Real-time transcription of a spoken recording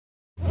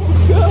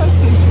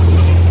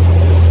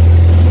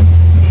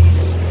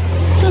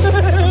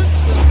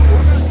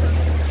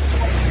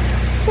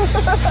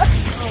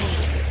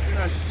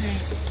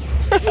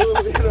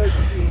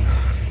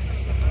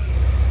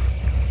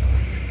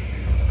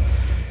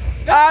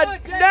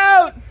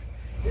No!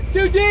 It's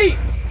too deep.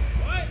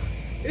 What?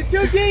 It's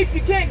too deep.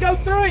 You can't go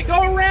through it.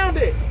 Go around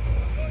it.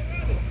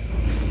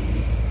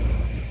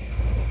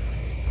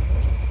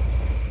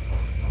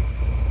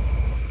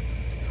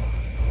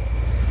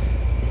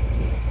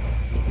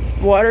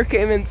 Water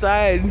came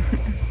inside.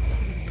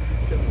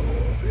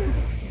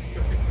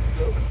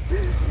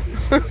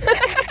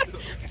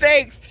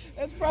 Thanks.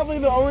 That's probably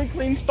the only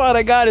clean spot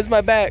I got is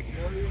my back.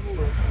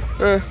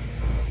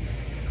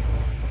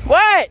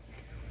 What?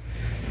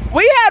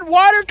 We had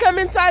water come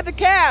inside the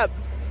cab.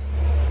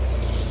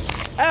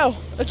 Oh,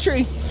 a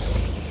tree.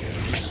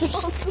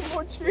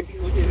 Some more trees.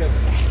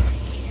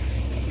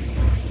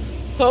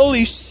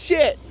 Holy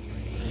shit.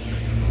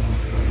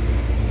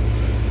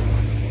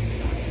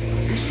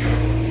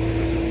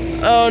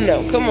 Oh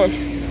no, come on.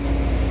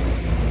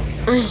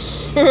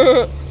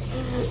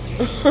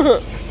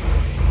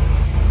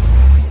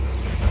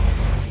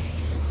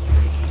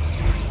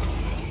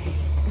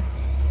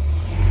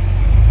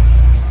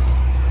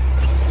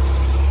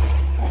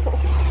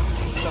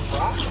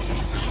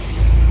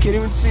 Can't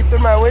even see through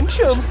my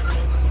windshield. I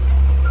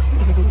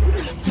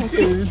can't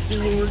even see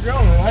where we're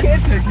going. I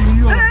can't take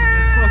you on a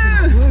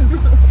fucking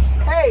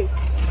cliff. Hey,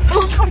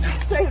 don't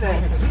fucking say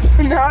that.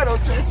 Now I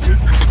don't trust you.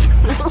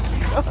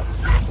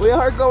 We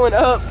are going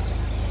up.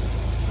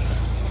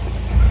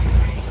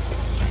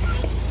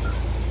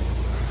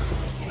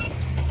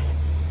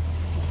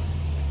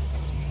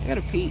 I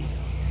gotta pee.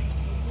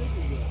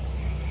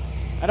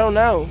 I don't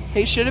know.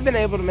 He should have been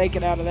able to make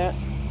it out of that.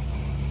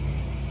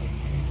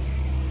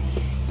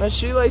 My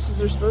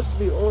shoelaces are supposed to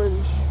be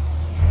orange.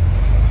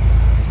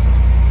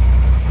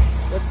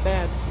 That's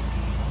bad.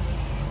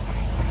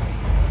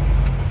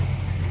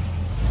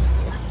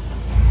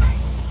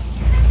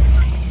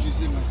 Did you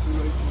see my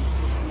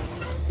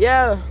shoelaces?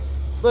 Yeah.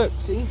 Look,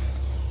 see?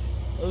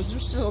 Those are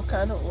still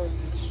kind of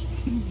orange.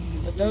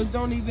 But those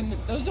don't even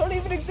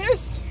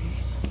exist.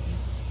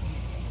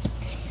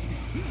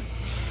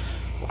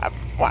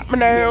 Wipe me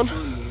down.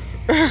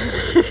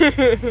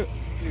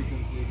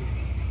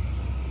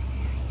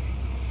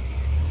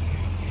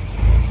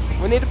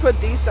 We need to put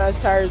these size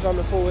tires on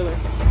the four-wheeler.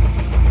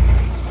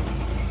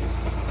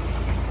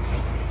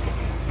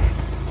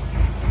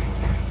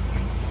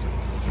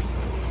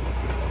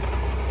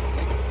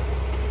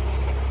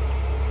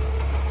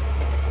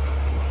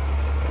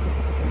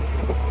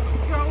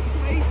 Go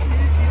places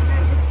you've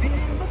never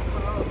been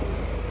before.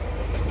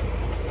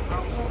 I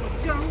wanna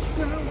go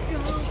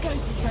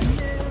places I've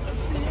never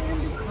been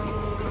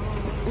before.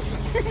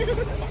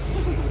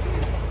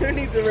 Who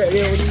needs a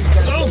radio when you've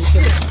got Oh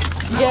shit!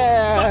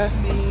 Yeah.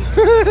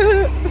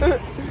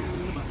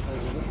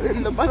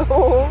 In the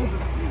butthole.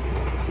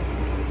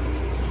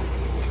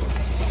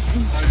 I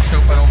just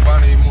hope I don't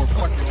find any more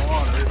fucking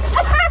water.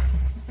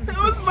 That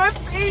was my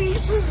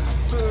face.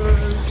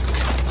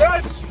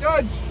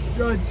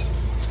 Judge.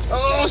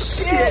 Oh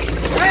shit.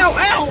 Ow.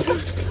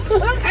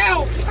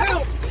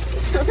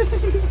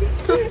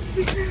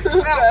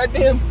 God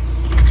damn.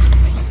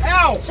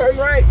 Ow. Turn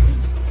right.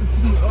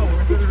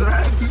 Oh, we're doing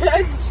right.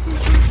 That's.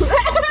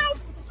 Ow,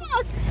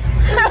 fuck.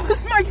 That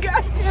was my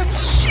goddamn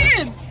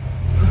shin.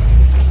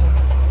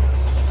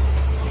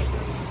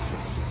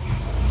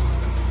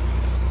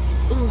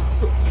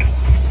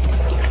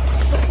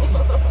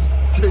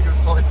 Jacob's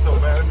probably so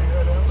mad at me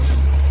right now.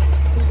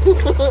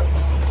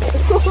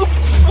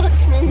 Fuck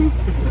me.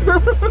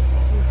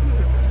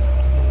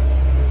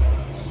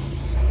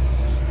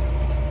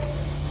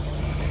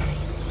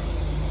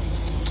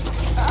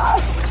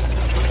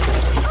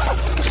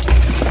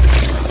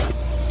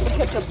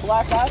 Catch a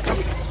black eye from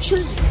a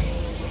tree.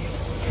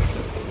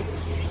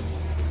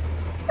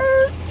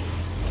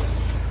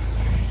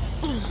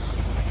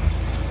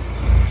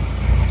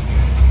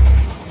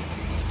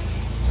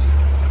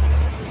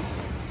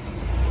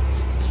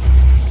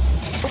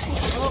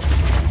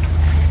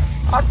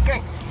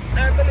 Okay,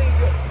 I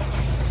believe it.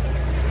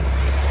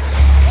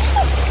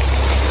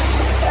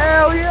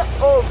 Hell yeah.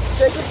 Oh,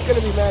 Jacob's gonna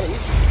be mad at you.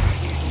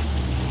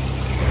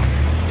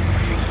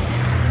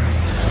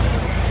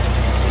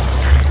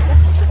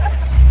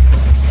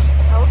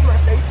 That was my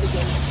face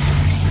again.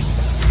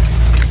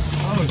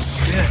 Oh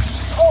shit.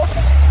 Oh.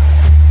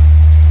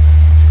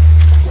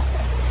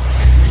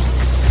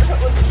 That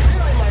was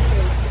really my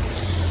face.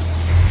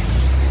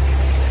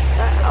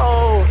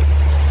 Ow.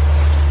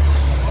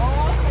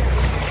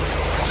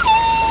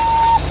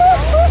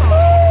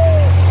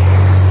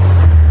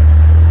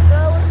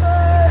 That was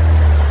bad.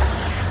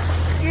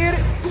 Get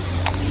it.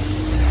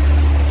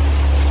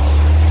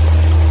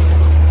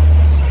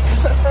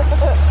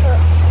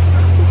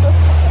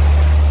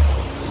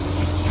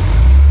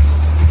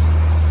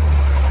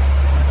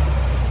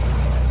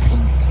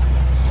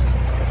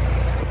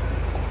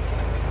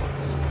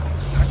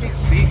 I can't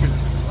see because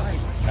it's light.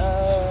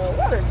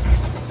 Water.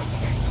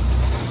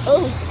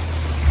 Oh.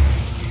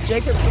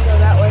 Jacob can go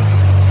that way.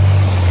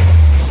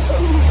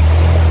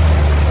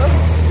 Oh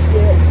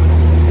shit.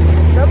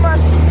 Come on.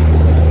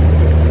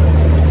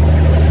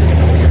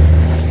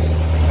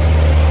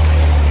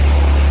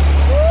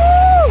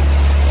 Woo!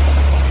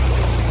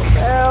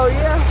 Hell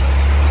yeah.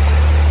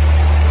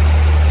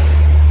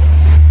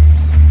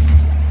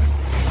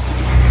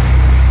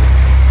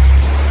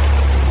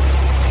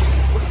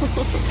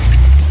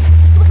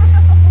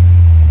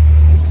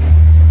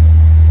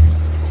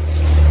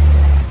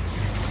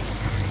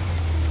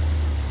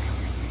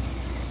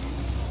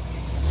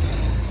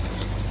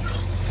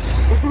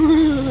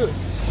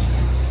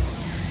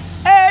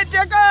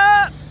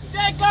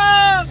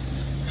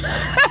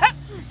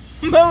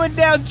 mowing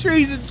down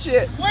trees and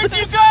shit. Where'd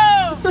you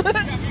go? Got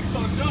me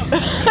fucked up. I'm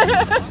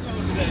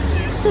going to that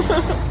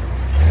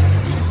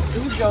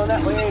shit. He's going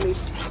that way, ain't he?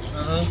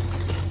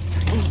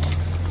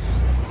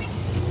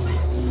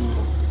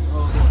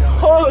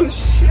 Oh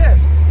shit!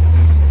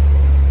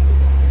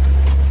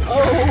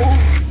 Oh!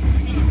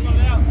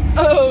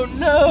 Oh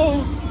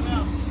no!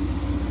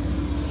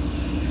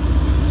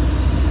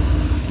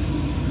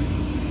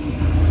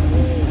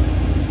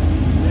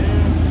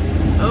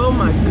 Oh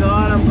my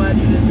god! I'm glad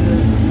you didn't do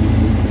it.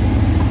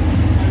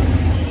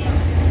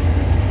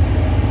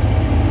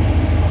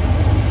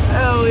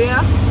 Hell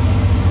yeah!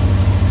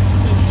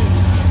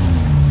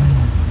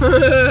 You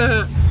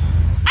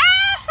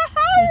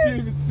can't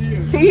even see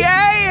him.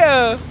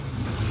 Yeah!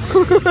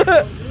 Like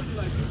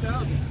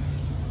 2,000.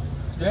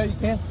 Yeah, you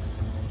can.